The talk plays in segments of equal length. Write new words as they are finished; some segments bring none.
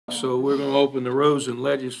So we're going to open the Rules and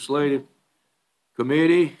Legislative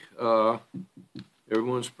Committee.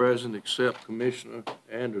 Everyone's present except Commissioner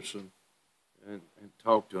Anderson, and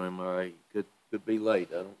talk to him. I could be late,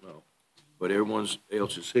 I don't know, but everyone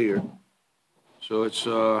else is here. So it's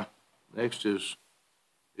next is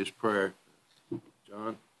prayer.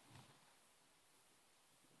 John.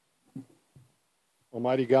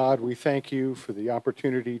 Almighty God, we thank you for the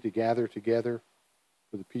opportunity to gather together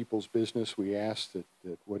for the people's business. We ask that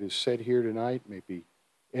what is said here tonight may be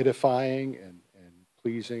edifying and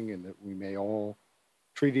pleasing, and that we may all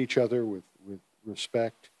treat each other with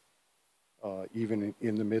respect, even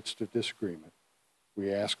in the midst of disagreement.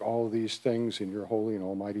 We ask all of these things in your holy and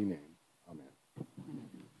almighty name. Amen.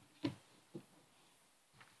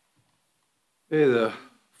 Okay, the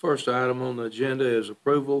first item on the agenda is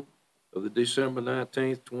approval of the December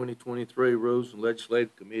 19th, 2023 Rules and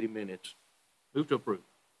Legislative Committee minutes. Move to approve.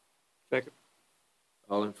 Second.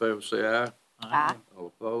 All in favor say aye. Aye. All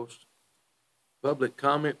opposed? Public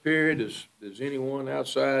comment period. Is anyone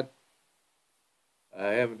outside? I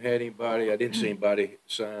haven't had anybody, I didn't see anybody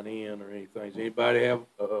sign in or anything. Does anybody have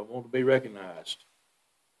want to be recognized?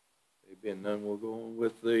 There being none, we'll go on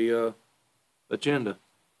with the agenda.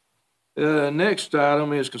 Next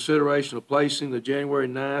item is consideration of placing the January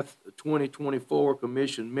 9th, 2024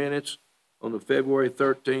 Commission minutes on the February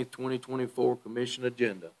 13th, 2024 Commission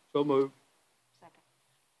agenda. So moved. Second.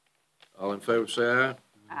 All in favor say aye.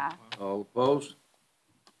 Aye. All opposed?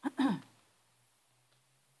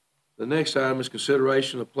 The next item is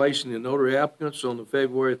consideration of placing the notary applicants on the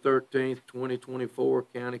February 13th, 2024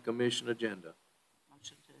 County Commission agenda.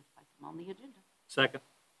 Motion to place them on the agenda. Second.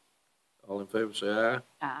 All in favor say aye.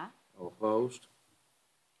 Aye. All opposed?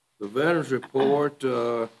 The Veterans Report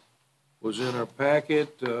was in our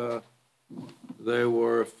packet. There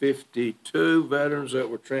were 52 veterans that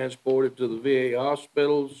were transported to the VA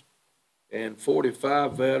hospitals and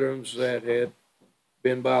 45 veterans that had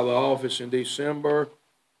been by the office in December.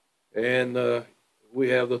 And we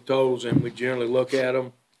have the totals, and we generally look at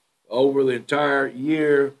them over the entire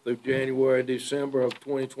year through January and December of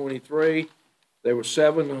 2023. There were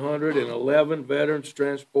 711 veterans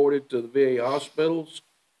transported to the VA hospitals,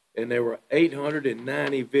 and there were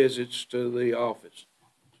 890 visits to the office.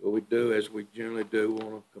 So we do, as we generally do,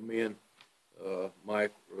 want to commend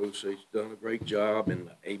Mike Roos. He's done a great job, and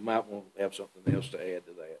he might want to have something else to add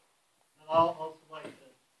to that. I'll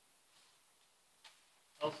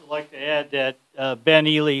also like to add that Ben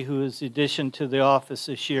Ely, who is the addition to the office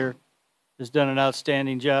this year, has done an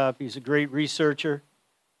outstanding job. He's a great researcher,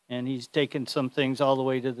 and he's taken some things all the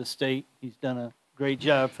way to the state. He's done a great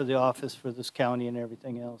job for the office, for this county, and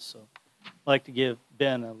everything else. So I'd like to give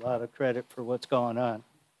Ben a lot of credit for what's going on.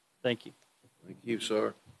 Thank you. Thank you,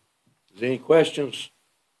 sir. Is there any questions?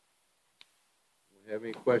 Do we have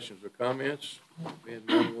any questions or comments? Being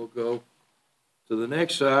none, we'll go to the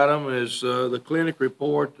next item is the clinic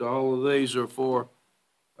report. All of these are for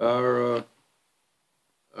our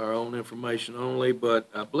own information only, but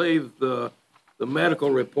I believe the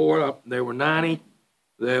medical report, there were 90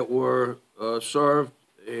 that were served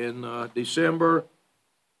in December,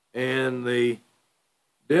 and the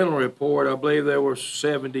dental report, I believe there were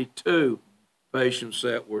 72 patients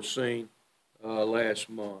that were seen last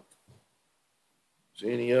month. Is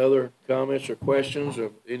there any other comments or questions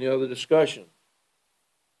or any other discussion?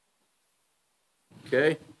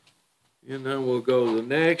 Okay, and then we'll go to the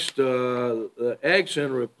next, the Ag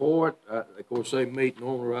Center report. Of course, they meet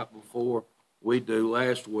normally right before we do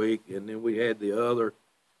last week, and then we had the other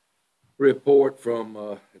report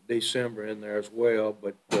from December in there as well,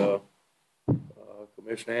 but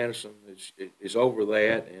Commissioner Anderson is over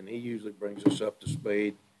that, and he usually brings us up to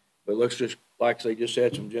speed. But it looks just like they just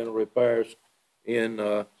had some general repairs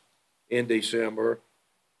in December.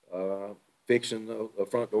 Fixing the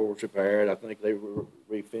front door was repaired. I think they were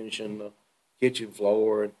refinishing the kitchen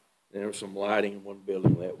floor, and there was some lighting in one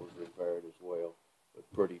building that was repaired as well,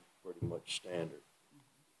 but pretty much standard.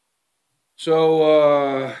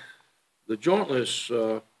 So the Joint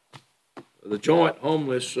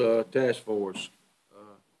Homeless Task Force,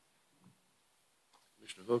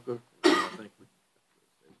 Mr. Hooker, I think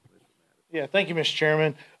Yeah, thank you, Mr.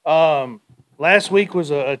 Chairman. Last week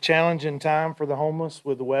was a challenging time for the homeless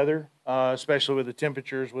with the weather, especially with the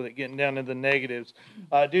temperatures, with it getting down to the negatives.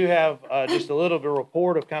 I do have just a little bit of a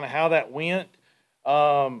report of kind of how that went,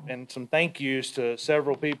 and some thank yous to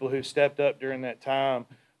several people who stepped up during that time.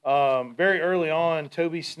 Very early on,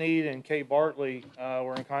 Toby Sneed and Kay Bartley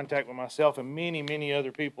were in contact with myself and many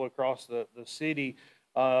other people across the city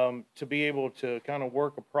to be able to kind of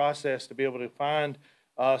work a process to be able to find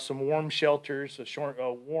some warm shelters,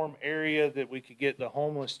 a warm area that we could get the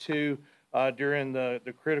homeless to during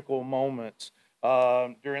the critical moments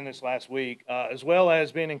during this last week, as well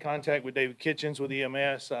as being in contact with David Kitchens with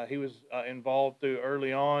EMS. He was involved through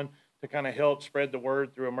early on to kind of help spread the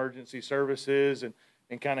word through emergency services and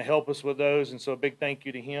kind of help us with those. And so a big thank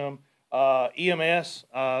you to him. EMS,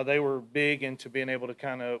 they were big into being able to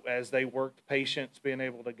kind of, as they worked patients, being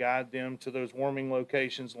able to guide them to those warming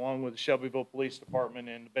locations, along with the Shelbyville Police Department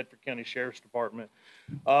and the Bedford County Sheriff's Department.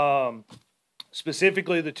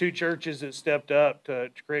 Specifically, the two churches that stepped up to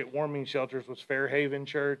create warming shelters was Fairhaven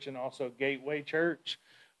Church and also Gateway Church.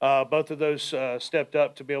 Both of those stepped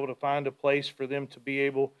up to be able to find a place for them to be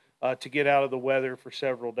able to get out of the weather for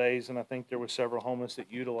several days, and I think there were several homeless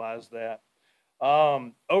that utilized that.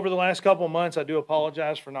 Over the last couple of months, I do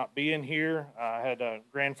apologize for not being here. I had a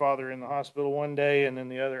grandfather in the hospital one day, and then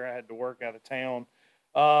the other I had to work out of town.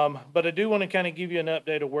 But I do want to kind of give you an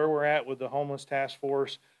update of where we're at with the homeless task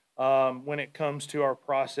force when it comes to our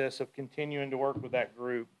process of continuing to work with that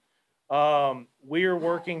group. We are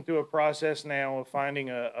working through a process now of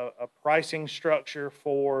finding a pricing structure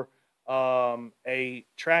for a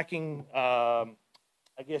tracking, I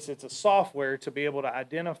guess it's a software to be able to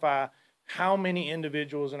identify how many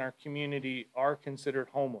individuals in our community are considered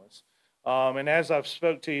homeless. And as I've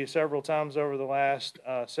spoke to you several times over the last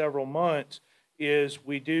several months, is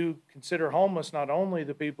we do consider homeless not only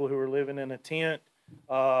the people who are living in a tent,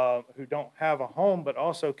 who don't have a home, but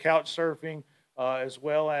also couch surfing, as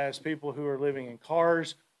well as people who are living in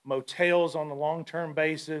cars, motels on a long-term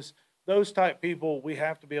basis. Those type people, we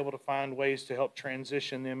have to be able to find ways to help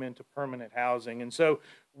transition them into permanent housing. And so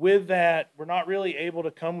with that, we're not really able to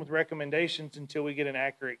come with recommendations until we get an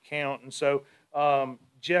accurate count. And so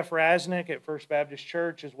Jeff Rasnick at First Baptist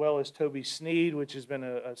Church, as well as Toby Sneed, which has been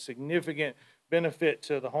a significant benefit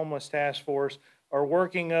to the homeless task force, are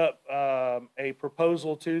working up a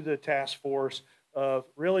proposal to the task force of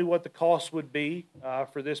really what the cost would be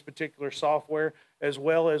for this particular software, as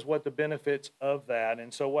well as what the benefits of that.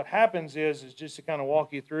 And so what happens is just to kind of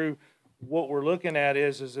walk you through what we're looking at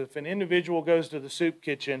is if an individual goes to the soup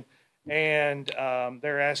kitchen and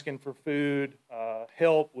they're asking for food,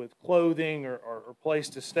 help with clothing or place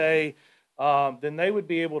to stay, then they would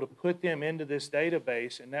be able to put them into this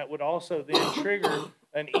database, and that would also then trigger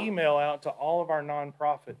an email out to all of our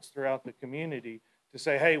nonprofits throughout the community to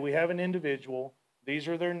say, hey, we have an individual, these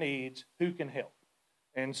are their needs, who can help?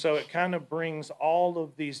 And so it kind of brings all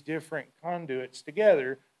of these different conduits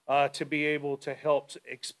together to be able to help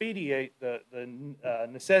expedite the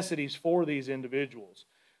necessities for these individuals.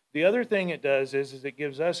 The other thing it does is it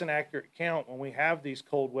gives us an accurate count when we have these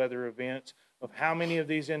cold weather events of how many of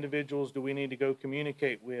these individuals do we need to go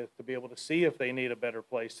communicate with to be able to see if they need a better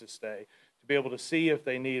place to stay, to be able to see if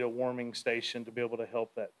they need a warming station to be able to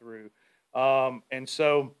help that through. And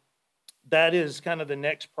so that is kind of the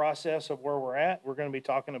next process of where we're at. We're going to be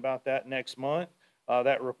talking about that next month.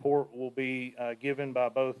 That report will be given by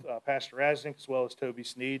both Pastor Rasnick as well as Toby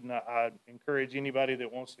Sneed, and I encourage anybody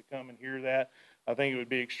that wants to come and hear that. I think it would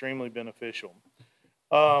be extremely beneficial.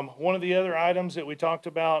 One of the other items that we talked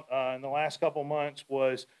about in the last couple months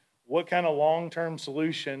was what kind of long-term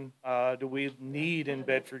solution do we need in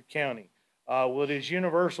Bedford County? Well, it is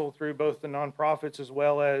universal through both the nonprofits as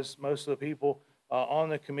well as most of the people on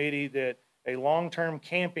the committee that a long-term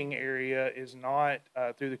camping area is not,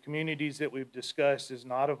 through the communities that we've discussed, is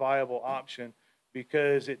not a viable option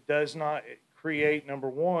because it does not create, number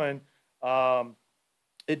one,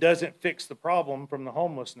 it doesn't fix the problem from the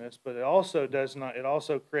homelessness, but it also does not, it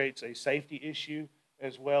also creates a safety issue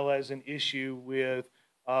as well as an issue with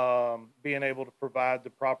being able to provide the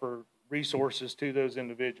proper resources to those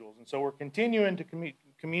individuals. And so we're continuing to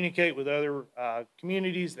communicate with other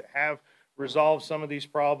communities that have resolved some of these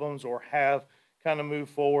problems or have kind of moved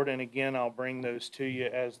forward. And again, I'll bring those to you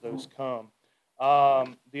as those come.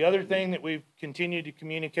 The other thing that we've continued to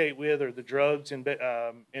communicate with are the drugs in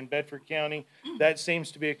Bedford County. That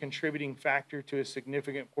seems to be a contributing factor to a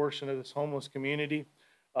significant portion of this homeless community.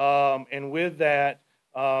 And with that,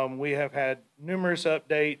 we have had numerous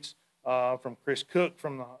updates from Chris Cook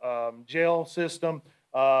from the jail system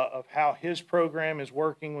of how his program is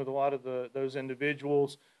working with a lot of those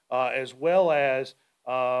individuals, as well as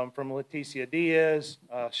from Leticia Diaz,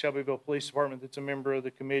 Shelbyville Police Department, that's a member of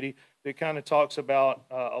the committee, that kind of talks about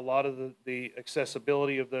a lot of the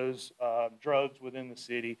accessibility of those drugs within the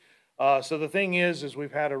city. So the thing is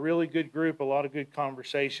we've had a really good group, a lot of good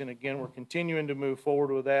conversation. Again, we're continuing to move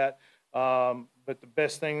forward with that. But the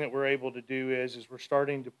best thing that we're able to do is we're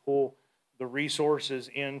starting to pull the resources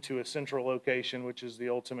into a central location, which is the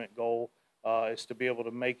ultimate goal, is to be able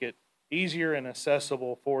to make it easier and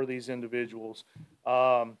accessible for these individuals.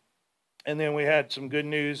 And then we had some good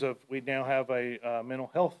news of we now have a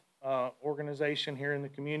mental health organization here in the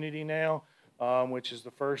community now, which is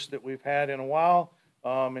the first that we've had in a while.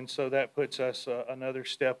 And so that puts us another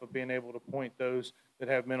step of being able to point those that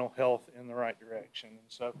have mental health in the right direction. And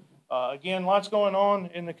so, again, lots going on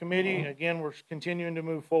in the committee. Again, we're continuing to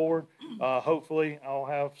move forward. Hopefully, I'll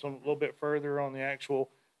have a little bit further on the actual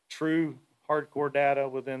true hardcore data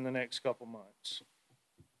within the next couple months.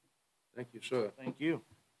 Thank you, sir. Thank you.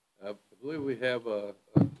 I believe we have, I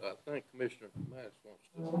think Commissioner Mattis wants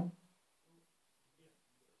to.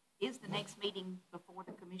 Is the next meeting before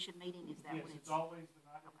the commission meeting? Is that when it's? Always the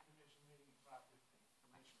night of the commission meeting,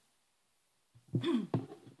 5:15.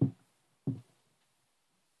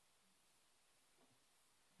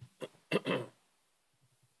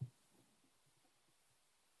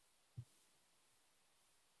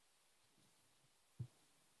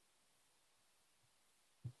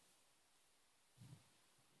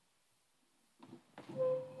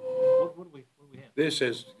 What do we have? This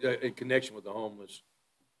is in connection with the homeless.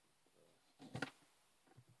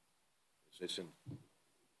 It's in,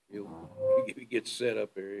 he gets set up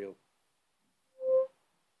here, he'll.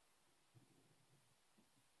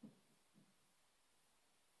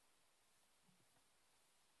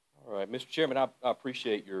 All right, Mr. Chairman, I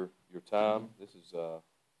appreciate your time. This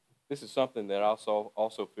is something that I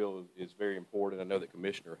also feel is very important. I know that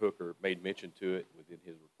Commissioner Hooker made mention to it within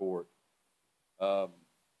his report.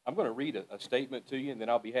 I'm going to read a statement to you, and then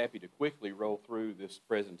I'll be happy to quickly roll through this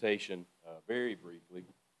presentation very briefly.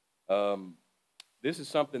 This is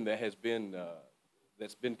something that has been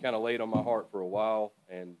that's been kind of laid on my heart for a while,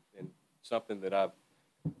 and something that I've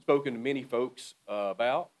spoken to many folks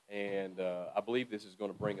about, and I believe this is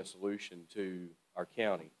going to bring a solution to our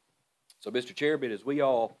county. So, Mr. Chairman, as we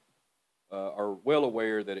all are well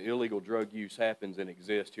aware that illegal drug use happens and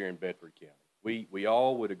exists here in Bedford County. We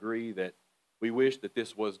all would agree that we wish that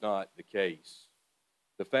this was not the case.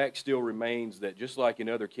 The fact still remains that just like in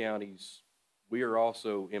other counties, we are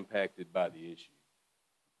also impacted by the issue.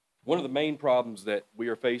 One of the main problems that we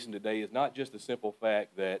are facing today is not just the simple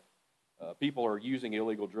fact that people are using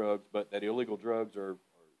illegal drugs, but that illegal drugs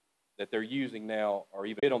that they're using now are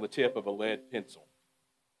even on the tip of a lead pencil.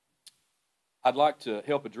 I'd like to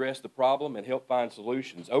help address the problem and help find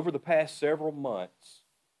solutions. Over the past several months,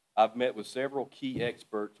 I've met with several key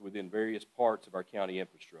experts within various parts of our county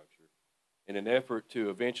infrastructure in an effort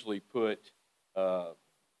to eventually put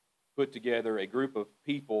together a group of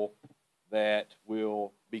people that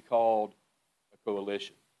will be called a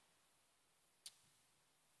coalition.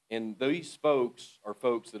 And these folks are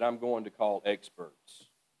folks that I'm going to call experts.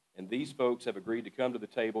 And these folks have agreed to come to the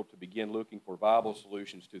table to begin looking for viable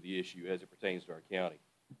solutions to the issue as it pertains to our county.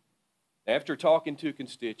 After talking to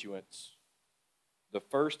constituents, the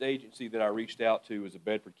first agency that I reached out to was the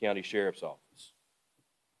Bedford County Sheriff's Office.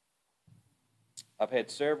 I've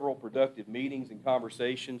had several productive meetings and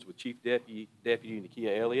conversations with Chief Deputy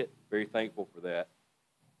Nakia Elliott. Very thankful for that.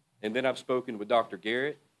 And then I've spoken with Dr.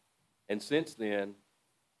 Garrett. And since then,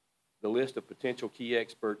 the list of potential key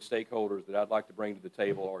expert stakeholders that I'd like to bring to the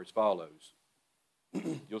table are as follows.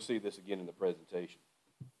 You'll see this again in the presentation.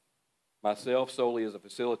 Myself solely as a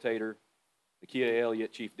facilitator, Nakia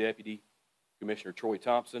Elliott, Chief Deputy, Commissioner Troy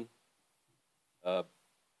Thompson.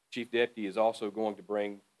 Chief Deputy is also going to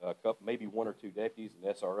bring a couple, maybe one or two deputies,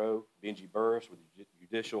 an SRO, Benji Burris with the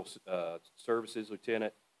Judicial Services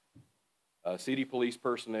Lieutenant, City Police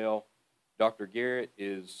personnel. Dr. Garrett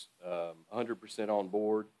is 100% on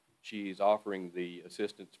board. She's offering the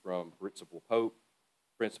assistance from Principal Pope,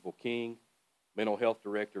 Principal King, Mental Health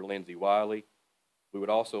Director Lindsay Wiley. We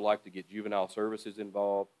would also like to get Juvenile Services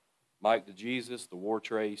involved. Mike DeJesus, the War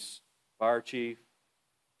Trace Fire Chief.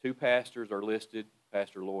 Two pastors are listed,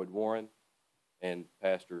 Pastor Lloyd Warren and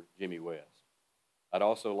Pastor Jimmy West. I'd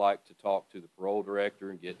also like to talk to the parole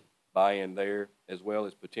director and get buy-in there, as well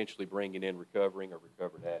as potentially bringing in recovering or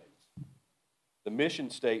recovered addicts. The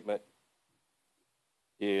mission statement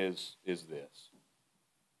is this.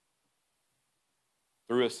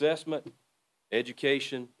 Through assessment,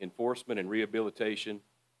 education, enforcement, and rehabilitation,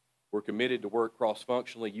 we're committed to work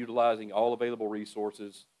cross-functionally, utilizing all available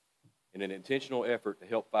resources in an intentional effort to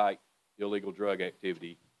help fight illegal drug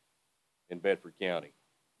activity in Bedford County.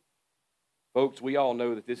 Folks, we all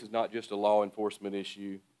know that this is not just a law enforcement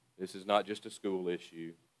issue. This is not just a school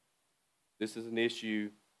issue. This is an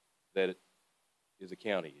issue that is a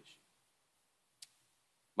county issue.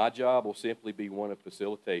 My job will simply be one of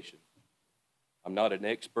facilitation. I'm not an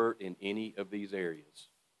expert in any of these areas.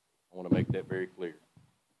 I want to make that very clear.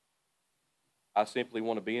 I simply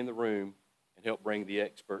want to be in the room and help bring the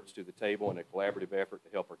experts to the table in a collaborative effort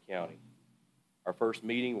to help our county. Our first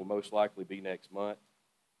meeting will most likely be next month,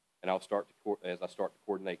 and as I start to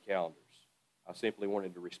coordinate calendars. I simply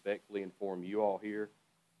wanted to respectfully inform you all here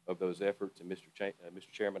of those efforts, and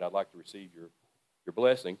Mr. Chairman, I'd like to receive your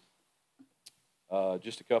blessing.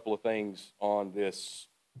 Just a couple of things on this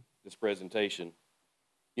presentation.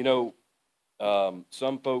 You know,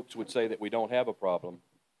 some folks would say that we don't have a problem,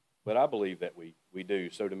 but I believe that we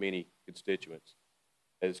do, so do many constituents.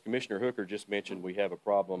 As Commissioner Hooker just mentioned, we have a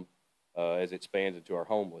problem as it spans into our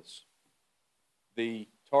homeless. The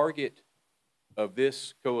target of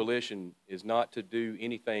this coalition is not to do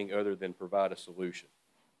anything other than provide a solution.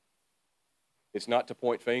 It's not to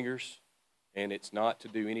point fingers, and it's not to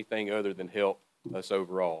do anything other than help us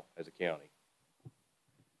overall as a county.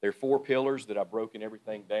 There are 4 pillars that I've broken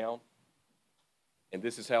everything down, and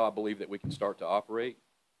this is how I believe that we can start to operate.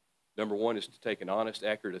 Number 1 is to take an honest,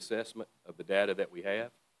 accurate assessment of the data that we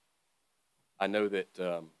have. I know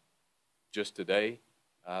that just today,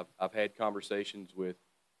 I've had conversations with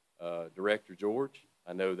Director George.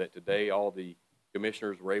 I know that today all the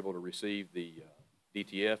commissioners were able to receive the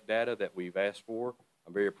DTF data that we've asked for.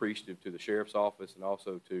 I'm very appreciative to the Sheriff's Office and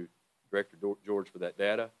also to Director George for that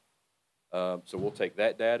data. So we'll take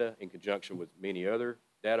that data in conjunction with many other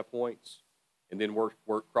data points and then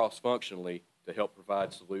work cross-functionally to help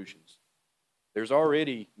provide solutions. There's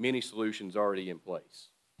already many solutions already in place.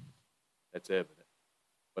 That's evident.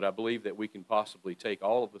 But I believe that we can possibly take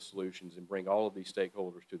all of the solutions and bring all of these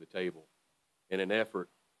stakeholders to the table in an effort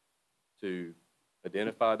to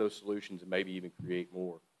identify those solutions and maybe even create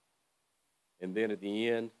more. And then at the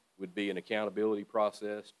end would be an accountability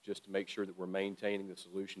process just to make sure that we're maintaining the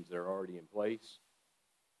solutions that are already in place,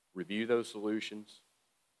 review those solutions,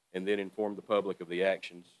 and then inform the public of the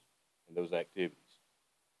actions and those activities.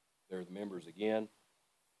 There are the members again.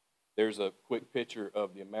 There's a quick picture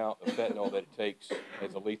of the amount of fentanyl that it takes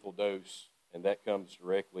as a lethal dose, and that comes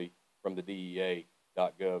directly from the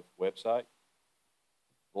DEA.gov website.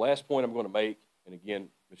 The last point I'm going to make, and again,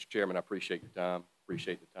 Mr. Chairman, I appreciate your time,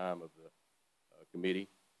 appreciate the time of the committee.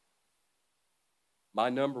 My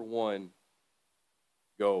number 1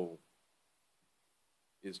 goal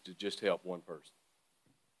is to just help one person.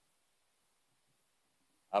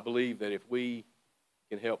 I believe that if we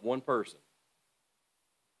can help one person,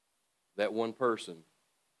 that one person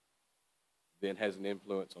then has an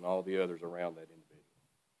influence on all the others around that individual.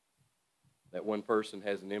 That one person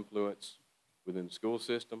has an influence within the school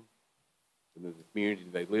system, within the community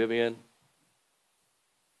they live in,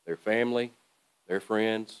 their family, their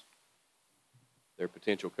friends, their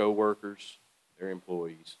potential co-workers, their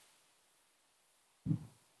employees.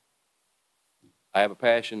 I have a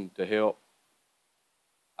passion to help.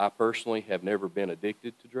 I personally have never been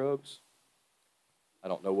addicted to drugs. I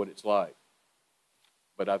don't know what it's like,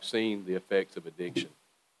 but I've seen the effects of addiction,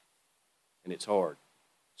 and it's hard,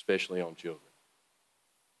 especially on children.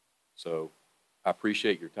 So I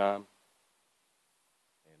appreciate your time,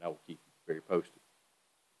 and I will keep you very posted.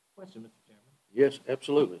 Question, Mr. Chairman. Yes,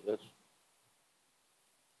 absolutely. That's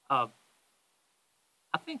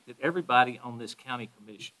I think that everybody on this county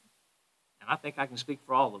commission, and I think I can speak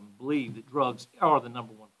for all of them, believe that drugs are the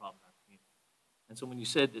number 1 problem in our community. And so when you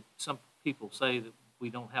said that some people say that we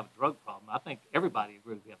don't have a drug problem, I think everybody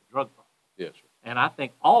agrees we have a drug problem. Yes, sir. And I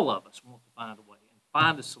think all of us want to find a way and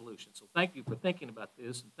find a solution. So thank you for thinking about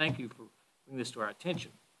this, and thank you for bringing this to our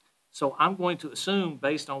attention. So I'm going to assume,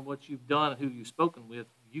 based on what you've done and who you've spoken with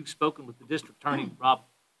the district attorney, Rob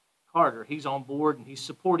Carter. He's on board, and he's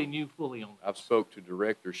supporting you fully on this. I've spoke to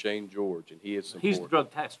Director Shane George, and he is supportive. He's the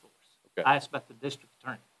drug task force. Okay. I asked about the district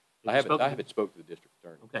attorney. I haven't spoken to the district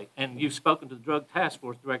attorney. Okay, and you've spoken to the drug task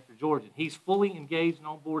force director, George, and he's fully engaged and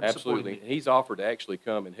on board supporting Absolutely. you. He's offered to actually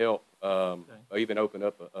come and help, even open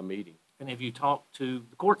up a meeting. And have you talked to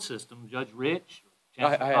the court system, Judge Rich?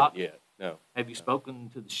 I haven't yet, no. Have you spoken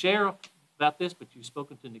to the sheriff about this, but you've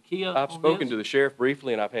spoken to Nakia I've spoken to the sheriff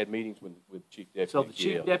briefly, and I've had meetings with Chief Deputy. So the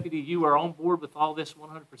chief deputy, you are on board with all this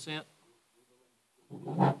 100%?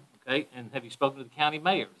 Okay, and have you spoken to the county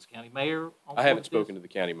mayor? Is the county mayor on board I haven't with spoken this? to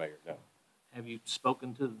the county mayor, no. Have you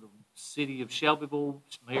spoken to the city of Shelbyville,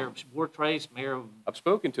 mayor of Wartrace, mayor of I've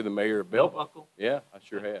spoken to the mayor of Belleville. Buckle? Yeah, I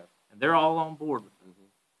sure have. And they're all on board with it.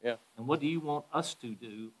 Yeah. And what do you want us to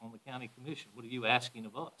do on the county commission? What are you asking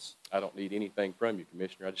of us? I don't need anything from you,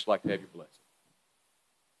 Commissioner. I'd just like to have your blessing.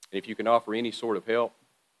 And if you can offer any sort of help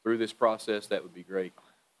through this process, that would be great.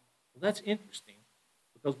 Well, that's interesting,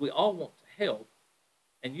 because we all want to help,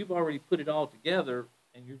 and you've already put it all together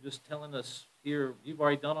and you're just telling us here, you've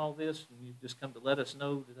already done all this, and you've just come to let us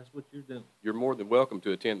know that that's what you're doing. You're more than welcome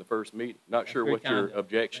to attend the first meeting. Not sure very what your kind of you.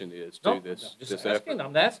 objection is No, to this, just this asking, effort.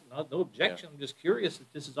 I'm asking, no objection, I'm just curious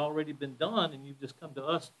that this has already been done, and you've just come to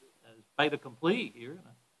us as fait accompli here.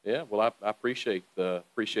 Yeah, well, I appreciate you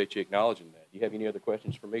acknowledging that. Do you have any other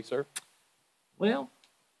questions for me, sir? Well,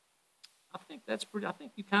 I think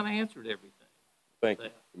you kind of answered everything. Thank you,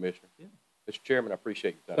 Commissioner. Yeah. Mr. Chairman, I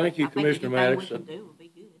appreciate your time. Thank you, I think Commissioner anything we Maddox. can do would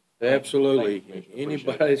be good. Absolutely. Thank you,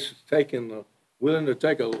 Commissioner. Appreciate it. Anybody's willing to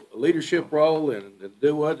take a leadership role and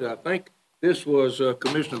do what, I think this was,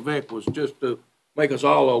 Commissioner Vick was just to make us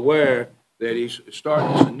all aware that he's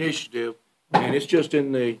starting this initiative, and it's just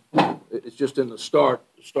in the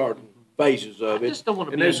starting phases of I it. just don't want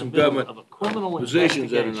to And be in there's the some middle government of a criminal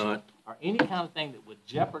positions that are investigation not. or any kind of thing that would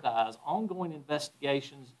jeopardize ongoing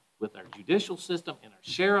investigations with our judicial system and our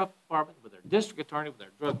sheriff department, with our district attorney, with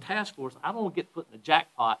our drug task force. I don't want to get put in the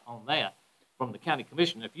jackpot on that from the county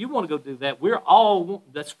commissioner. If you want to go do that,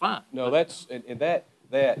 that's fine. No, that's, and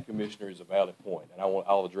that, Commissioner, is a valid point, and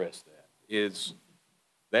I'll address that.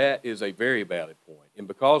 That is a very valid point. And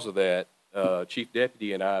because of that, Chief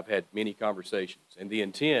Deputy and I have had many conversations, and the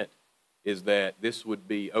intent is that this would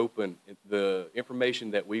be open, the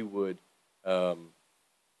information that we would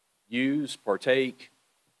use, partake,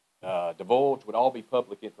 divulge would all be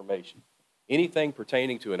public information. Anything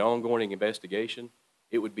pertaining to an ongoing investigation,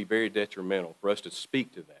 it would be very detrimental for us to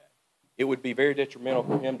speak to that. It would be very detrimental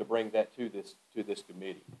for him to bring that to this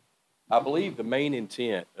committee. I believe the main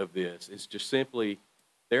intent of this is just simply,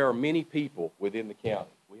 there are many people within the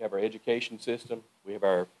county. We have our education system, we have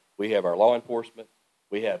our law enforcement,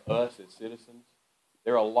 we have us as citizens.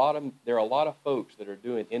 There are a lot of folks that are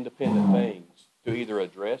doing independent things to either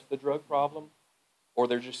address the drug problem or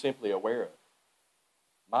they're just simply aware of it.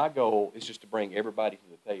 My goal is just to bring everybody to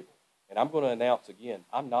the table. And I'm going to announce again,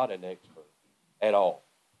 I'm not an expert at all.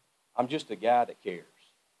 I'm just a guy that cares.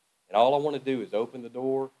 And all I want to do is open the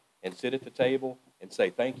door and sit at the table and say,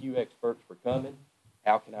 thank you, experts, for coming.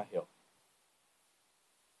 How can I help?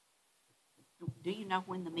 Do you know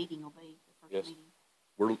when the meeting will be, the first Yes.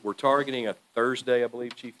 meeting? We're targeting a Thursday, I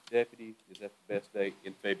believe, Chief Deputy. Is that the best date?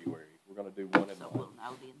 In February. We're going to do one in So March. we'll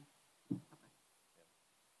know then.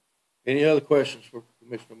 Any other questions for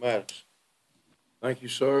Commissioner Maddox? Thank you,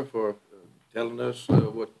 sir, for telling us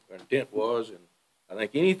what our intent was, and I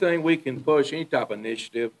think anything we can push, any type of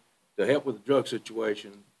initiative to help with the drug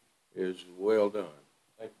situation is well done.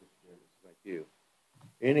 Thank you, Mr. Chairman. Thank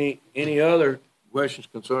you. Any other questions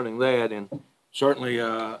concerning that? And certainly,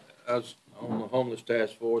 I was on the homeless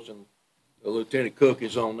task force, and Lieutenant Cook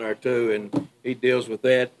is on there too, and he deals with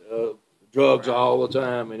that, drugs all the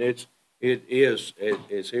time, and it is,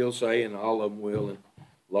 as he'll say, and all of them will, and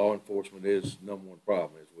law enforcement is number one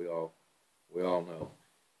problem, as we all know.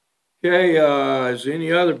 Okay, is there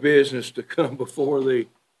any other business to come before the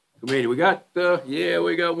committee? We got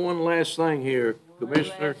one last thing here,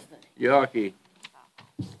 Commissioner Yaki.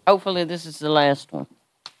 Hopefully this is the last one.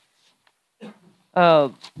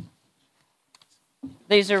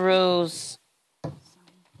 These are rules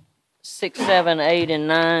 6, 7, 8, and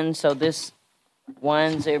 9, so this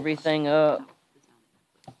winds everything up.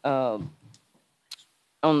 On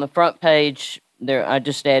the front page, there I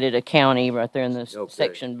just added a county right there in the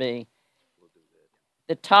section B.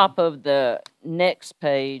 The top of the next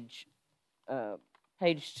page,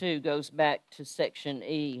 page 2, goes back to section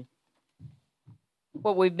E.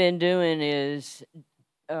 What we've been doing is,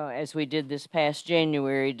 as we did this past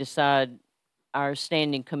January, decide our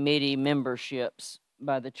standing committee memberships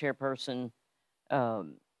by the chairperson,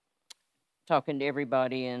 talking to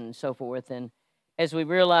everybody and so forth. And as we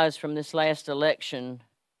realized from this last election,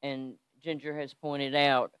 and Ginger has pointed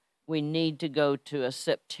out, we need to go to a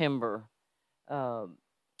September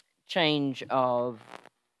change of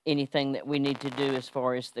anything that we need to do as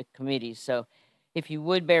far as the committees. So if you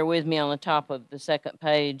would bear with me on the top of the second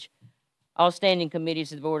page, all standing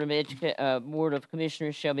committees of the Board of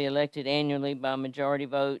Commissioners shall be elected annually by a majority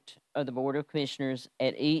vote of the Board of Commissioners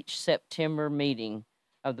at each September meeting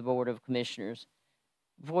of the Board of Commissioners.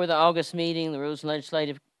 Before the August meeting,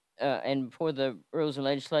 before the Rules and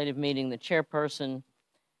Legislative meeting, the chairperson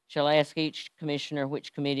shall ask each commissioner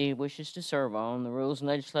which committee he wishes to serve on. The Rules and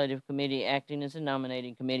Legislative Committee, acting as a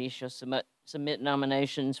nominating committee, shall submit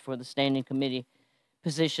nominations for the standing committee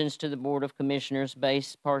positions to the Board of Commissioners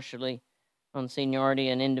based partially on seniority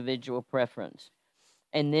and individual preference.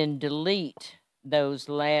 And then delete those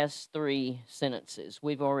last 3 sentences.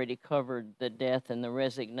 We've already covered the death and the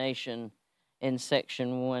resignation in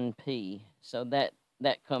section 1P. So that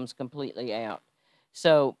comes completely out.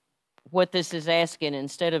 So what this is asking,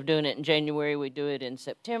 instead of doing it in January, we do it in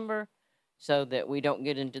September, so that we don't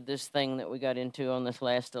get into this thing that we got into on this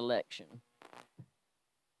last election.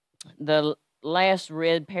 The last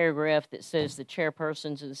red paragraph that says the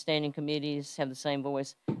chairpersons of the standing committees have the same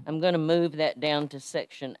voice, I'm going to move that down to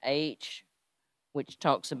section H, which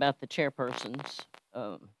talks about the chairpersons.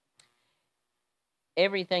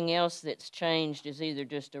 Everything else that's changed is either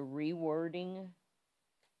just a rewording.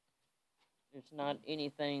 There's not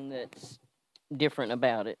anything that's different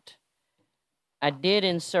about it. I did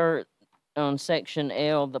insert on section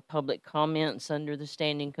L the public comments under the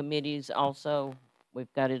standing committees also.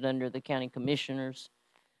 We've got it under the county commissioners.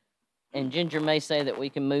 And Ginger may say that we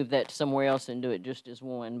can move that somewhere else and do it just as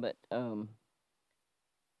one, but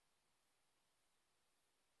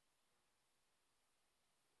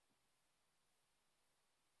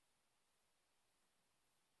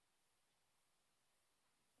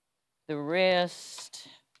the rest,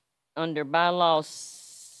 under bylaw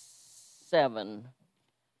 7,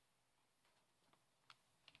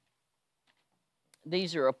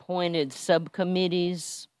 these are appointed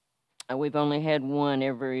subcommittees. We've only had one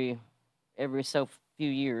every so few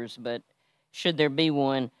years, but should there be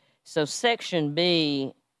one? So section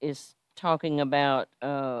B is talking about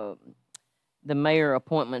the mayor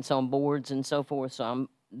appointments on boards and so forth. So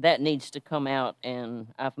that needs to come out, and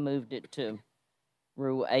I've moved it to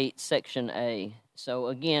Rule 8, Section A. So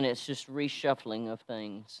again, it's just reshuffling of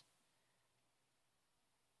things.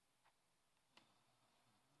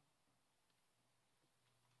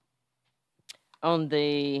 On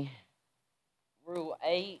the Rule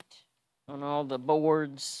 8, on all the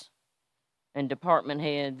boards and department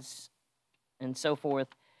heads and so forth,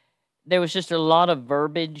 there was just a lot of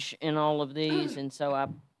verbiage in all of these, and so I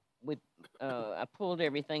pulled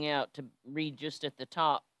everything out to read just at the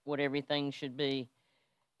top what everything should be.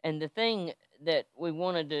 And the thing that we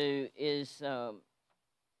want to do is that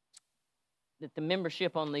the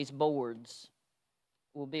membership on these boards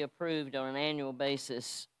will be approved on an annual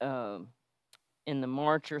basis in the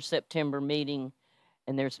March or September meeting.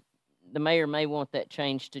 And the mayor may want that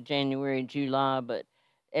changed to January, July, but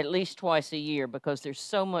at least twice a year, because there's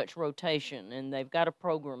so much rotation, and they've got a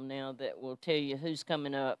program now that will tell you who's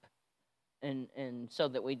coming up, and so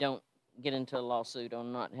that we don't get into a lawsuit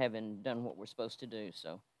on not having done what we're supposed to do.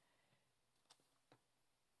 So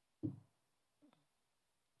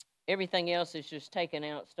everything else is just taking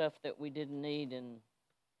out stuff that we didn't need and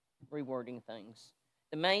rewording things.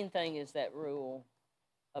 The main thing is that rule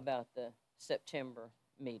about the September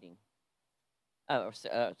meeting, or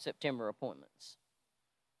September appointments.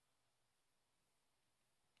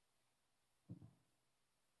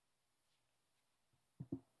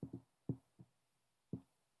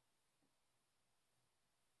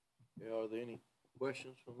 Yeah, are there any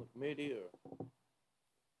questions from the committee or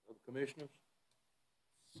the commissioners?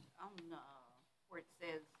 On, where it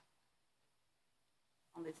says,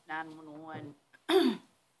 on this 911, it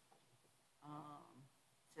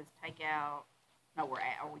says take out, no,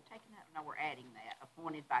 are we taking that? No, we're adding that.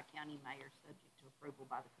 Appointed by county mayor, subject to approval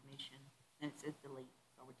by the commission. Then it says delete,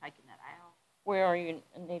 so we're taking that out. Where are you,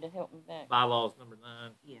 Anita? Help me back. Bylaws number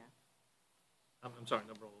 9. Yeah, I'm sorry,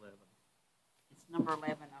 number 11. it's number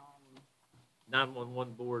 11 on,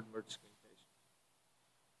 911 board emergency communication.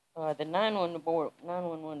 The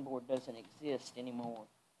 911 board doesn't exist anymore.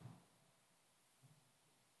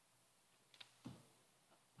 I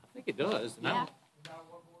think it does. yeah.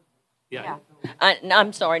 Yeah.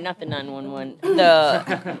 I'm sorry, not the 911.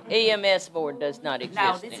 The EMS board does not exist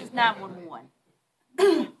No, this anymore. is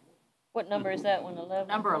 911. What number is that one, 11?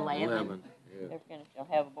 Number 11. 11, yeah. They're finished. Shall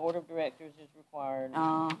have a board of directors is required,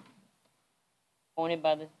 Uh, appointed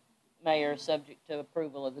by the mayor, subject to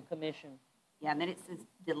approval of the commission. yeah, and then it says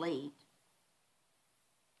delete.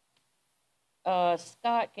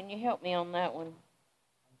 Scott, can you help me on that one?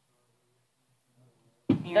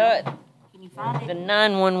 Here, can you find The it?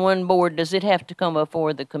 911 board, does it have to come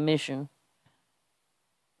before the commission?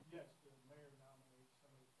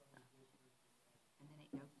 And then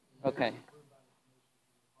it goes. Okay.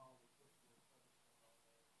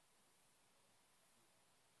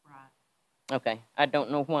 Right. Okay. I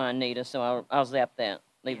don't know why, Anita, so I'll zap that.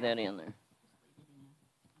 Leave that in there.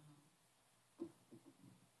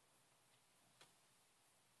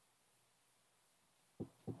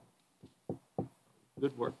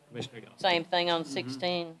 Good work, Commissioner Young. Same thing on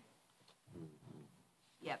 16.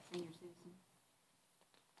 Yeah, senior citizen.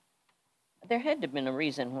 There had to have been a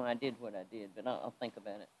reason why I did what I did, but I'll think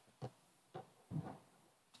about it.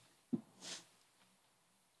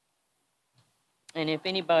 And if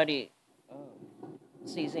anybody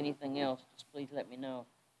sees anything else, just please let me know.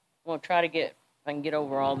 I'm going to try to get I can get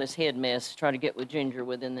over all this head mess, try to get with Ginger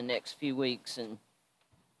within the next few weeks and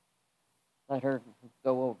let her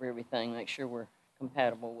go over everything, make sure we're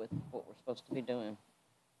compatible with what we're supposed to be doing.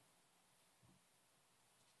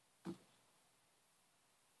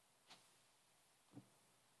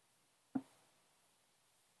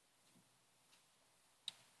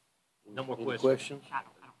 No more Any questions. questions? I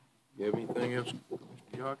don't. You have anything else, Mr.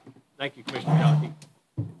 Yockey? Thank you, Commissioner Yockey.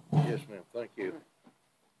 Yes, ma'am, thank you.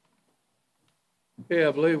 Okay,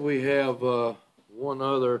 I believe we have, one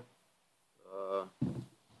other,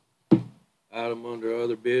 item under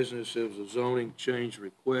other business. It was a zoning change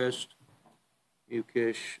request.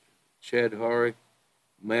 Mukesh Chadhari,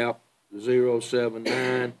 map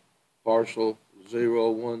 079, parcel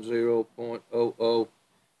 010.00.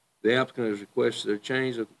 The applicant has requested a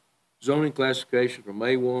change of zoning classification from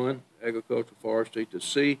A1, agricultural forestry, to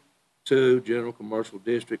C2, general commercial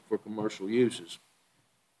district for commercial uses.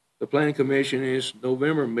 The planning commission in its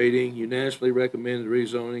November meeting unanimously recommended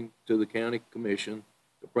rezoning to the county commission.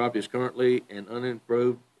 The property is currently an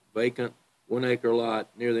unimproved vacant 1 acre lot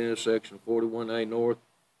near the intersection of 41A North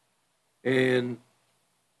and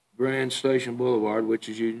Grand Station Boulevard, which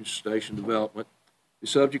is Union Station Development. The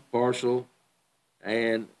subject parcel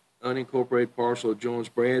and unincorporated parcel adjoins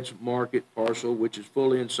Brad's Market parcel, which is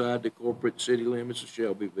fully inside the corporate city limits of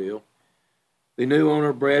Shelbyville. The new owner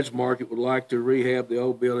of Brad's Market would like to rehab the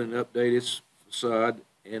old building and update its facade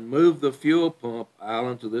and move the fuel pump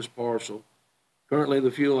island to this parcel. Currently,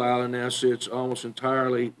 the fuel island now sits almost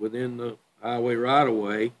entirely within the highway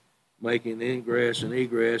right-of-way, making ingress and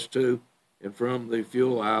egress to and from the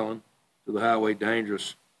fuel island to the highway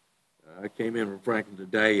dangerous. I came in from Franklin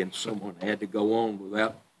today, and someone had to go on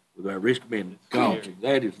without risk being caught.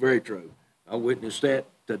 That is very true. I witnessed that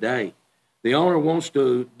today. The owner wants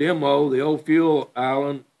to demo the old fuel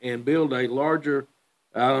island and build a larger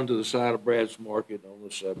island to the side of Brad's Market on the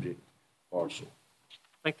subject parcel.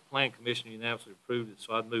 I think the planning commission unanimously approved it,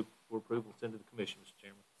 so I'd move for approval to send to the commission, Mr.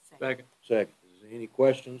 Chairman. Second. Second. Is there any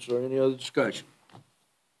questions or any other discussion?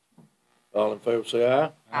 All in favor say aye.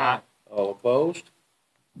 Aye. All opposed?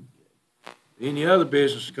 Any other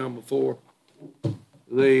business to come before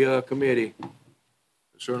the committee?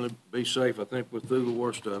 Certainly be safe. I think we're through the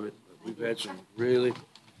worst of it. We've had some really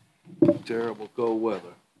terrible cold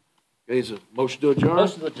weather. Okay, is a motion to adjourn?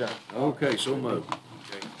 Motion to adjourn. Okay, so moved.